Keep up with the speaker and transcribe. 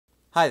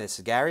Hi, this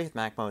is Gary with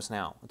MacMost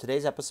Now. In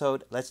today's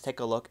episode, let's take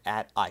a look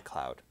at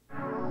iCloud.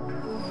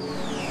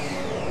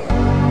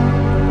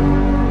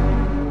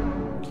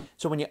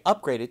 So when you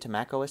upgraded to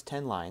macOS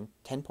 10 line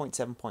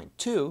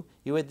 10.7.2,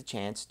 you had the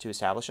chance to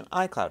establish an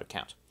iCloud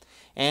account.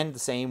 And the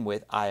same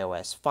with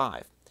iOS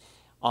 5.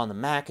 On the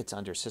Mac, it's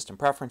under System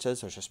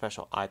Preferences. There's a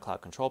special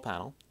iCloud control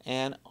panel.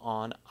 And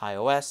on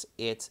iOS,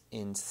 it's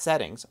in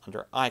Settings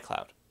under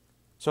iCloud.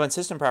 So in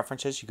System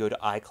Preferences, you go to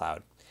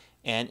iCloud.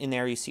 And in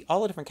there, you see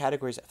all the different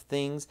categories of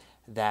things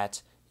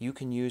that you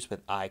can use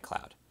with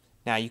iCloud.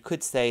 Now, you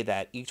could say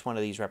that each one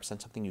of these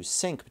represents something you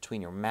sync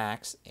between your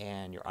Macs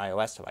and your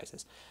iOS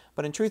devices.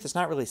 But in truth, it's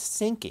not really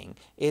syncing.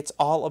 It's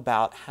all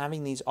about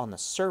having these on the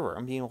server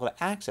and being able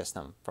to access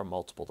them from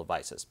multiple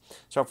devices.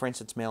 So for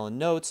instance, Mail and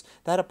Notes,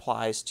 that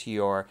applies to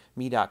your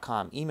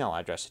me.com email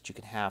address that you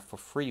can have for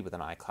free with an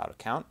iCloud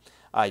account.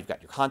 You've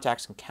got your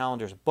contacts and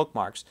calendars and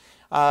bookmarks.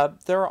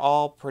 They're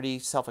all pretty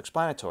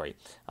self-explanatory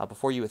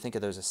before you would think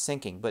of those as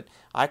syncing. But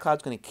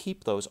iCloud's going to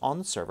keep those on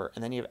the server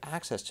and then you have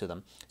access to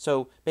them.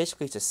 So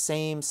basically it's the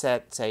same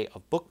set, say,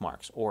 of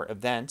bookmarks or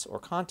events or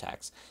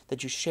contacts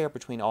that you share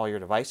between all your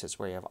devices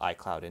where you have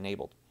iCloud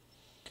enabled.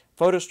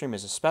 PhotoStream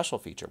is a special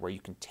feature where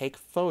you can take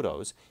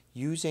photos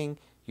using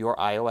your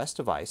iOS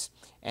device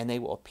and they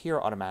will appear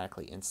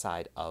automatically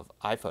inside of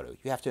iPhoto.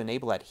 You have to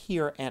enable that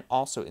here and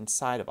also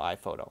inside of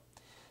iPhoto.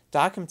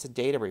 Documents and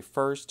data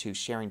refers to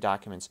sharing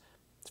documents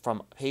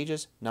from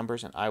Pages,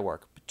 Numbers, and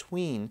iWork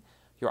between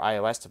your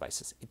iOS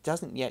devices. It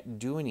doesn't yet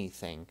do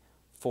anything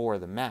for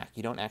the Mac.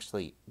 You don't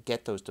actually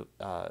get those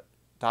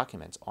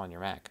documents on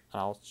your Mac,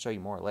 and I'll show you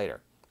more later.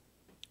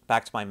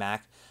 Back to my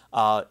Mac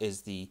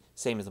is the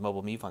same as the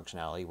Mobile Me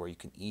functionality where you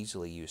can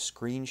easily use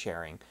screen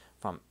sharing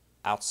from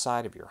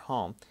outside of your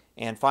home.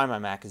 And Find My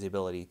Mac is the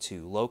ability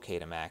to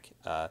locate a Mac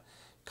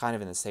kind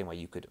of in the same way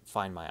you could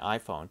find my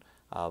iPhone.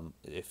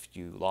 If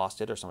you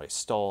lost it or somebody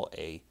stole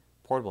a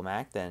portable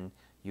Mac, then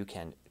you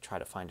can try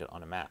to find it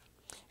on a map.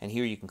 And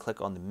here you can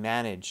click on the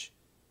Manage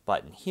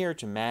button here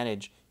to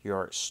manage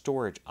your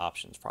storage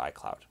options for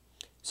iCloud.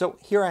 So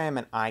here I am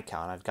in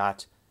iCloud. I've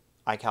got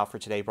iCloud for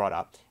Today brought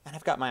up, and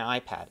I've got my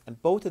iPad.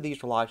 And both of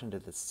these are logged into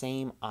the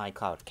same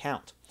iCloud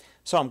account.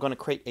 So I'm going to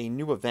create a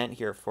new event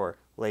here for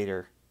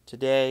later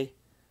today.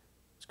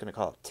 It's going to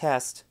call it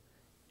Test,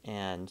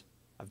 and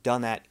I've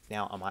done that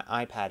now on my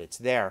iPad. It's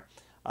there.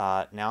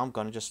 Now I'm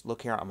going to just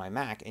look here on my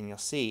Mac, and you'll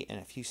see in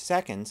a few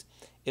seconds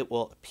it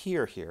will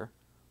appear here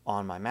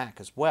on my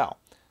Mac as well.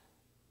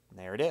 And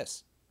there it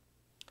is.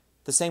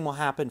 The same will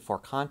happen for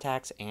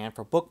contacts and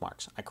for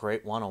bookmarks. I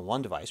create one on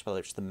one device, whether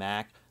it's the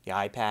Mac, the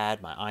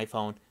iPad, my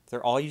iPhone. If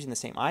they're all using the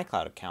same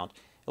iCloud account,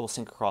 it will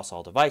sync across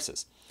all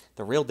devices.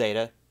 The real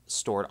data is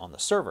stored on the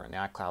server, in the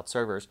iCloud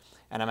servers,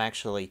 and I'm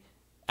actually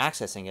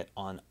accessing it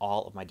on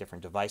all of my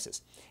different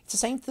devices. It's the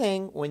same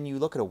thing when you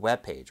look at a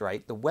web page,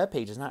 right? The web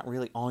page is not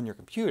really on your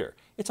computer.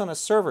 It's on a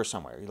server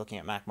somewhere. You're looking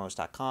at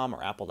MacMost.com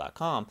or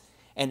Apple.com,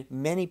 and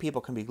many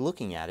people can be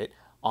looking at it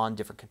on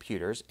different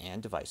computers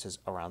and devices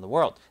around the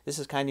world. This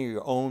is kind of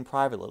your own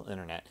private little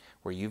internet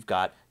where you've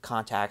got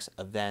contacts,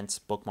 events,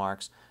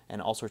 bookmarks,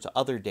 and all sorts of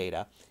other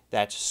data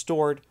that's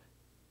stored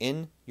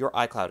in your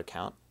iCloud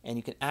account, and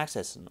you can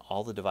access it on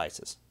all the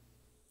devices.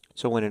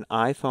 So when an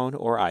iPhone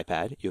or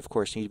iPad, you of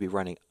course need to be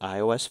running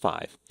iOS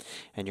 5,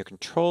 and your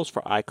controls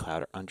for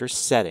iCloud are under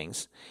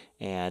Settings,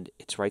 and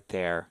it's right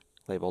there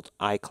labeled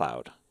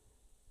iCloud.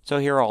 So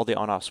here are all the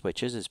on-off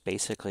switches. It's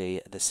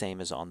basically the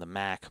same as on the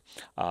Mac.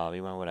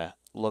 You might want to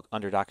look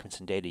under Documents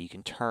and Data. You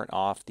can turn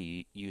off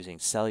the using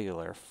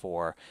cellular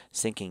for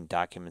syncing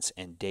documents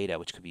and data,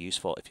 which could be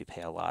useful if you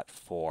pay a lot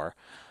for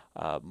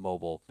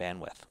mobile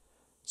bandwidth.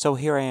 So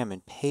here I am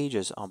in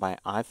Pages on my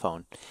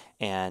iPhone,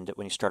 and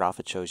when you start off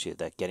it shows you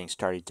the Getting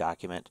Started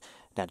document.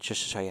 Now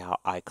just to show you how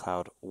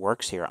iCloud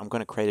works here, I'm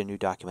going to create a new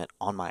document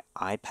on my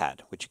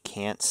iPad, which you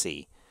can't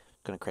see.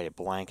 I'm going to create a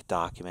blank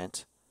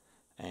document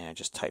and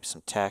just type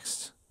some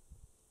text,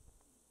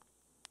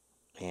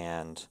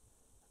 and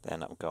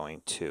then I'm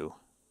going to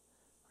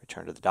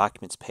return to the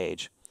Documents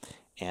page,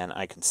 and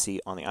I can see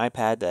on the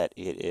iPad that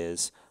it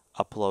is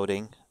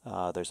uploading.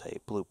 There's a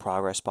blue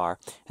progress bar,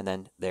 and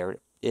then there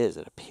it is.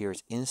 It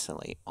appears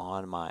instantly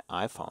on my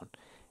iPhone,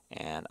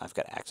 and I've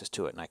got access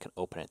to it, and I can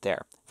open it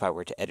there. If I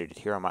were to edit it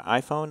here on my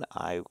iPhone,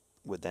 I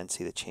would then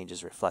see the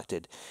changes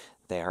reflected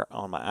there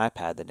on my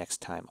iPad the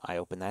next time I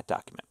open that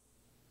document.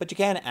 But you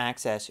can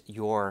access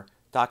your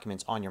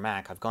documents on your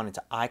Mac. I've gone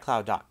into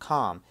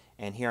iCloud.com,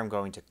 and here I'm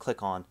going to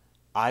click on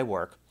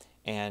iWork,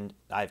 and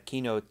I have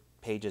Keynote,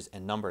 Pages,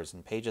 and Numbers,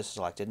 and Pages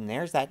selected, and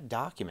there's that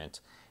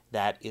document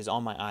that is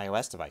on my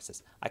iOS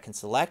devices. I can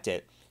select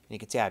it, and you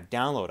can see I have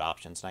download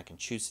options, and I can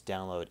choose to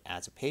download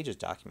as a Pages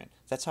document.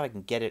 That's how I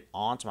can get it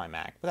onto my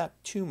Mac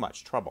without too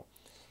much trouble.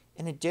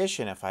 In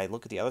addition, if I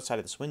look at the other side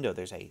of this window,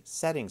 there's a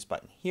Settings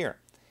button here,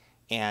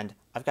 and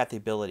I've got the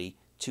ability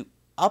to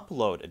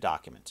upload a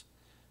document.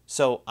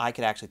 So I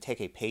could actually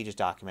take a Pages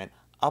document,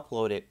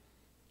 upload it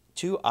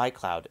to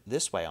iCloud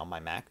this way on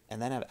my Mac,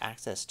 and then have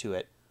access to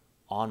it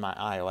on my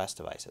iOS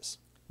devices.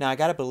 Now I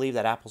gotta believe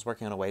that Apple's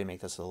working on a way to make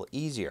this a little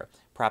easier,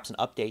 perhaps an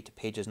update to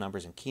Pages,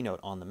 Numbers, and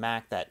Keynote on the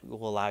Mac that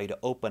will allow you to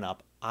open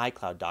up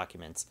iCloud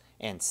documents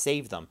and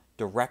save them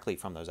directly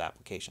from those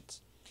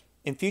applications.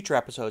 In future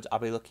episodes, I'll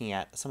be looking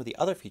at some of the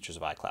other features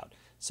of iCloud,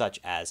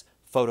 such as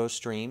Photo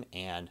Stream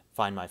and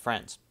Find My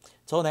Friends.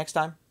 Until next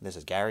time, this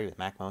is Gary with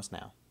MacMost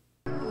Now.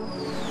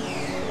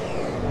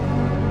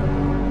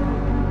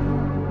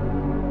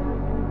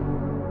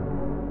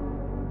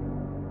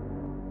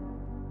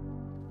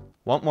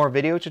 Want more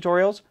video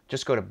tutorials?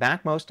 Just go to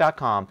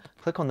MacMost.com,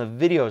 click on the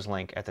videos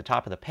link at the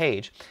top of the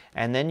page,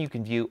 and then you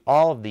can view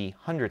all of the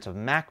hundreds of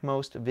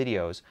MacMost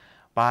videos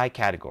by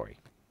category.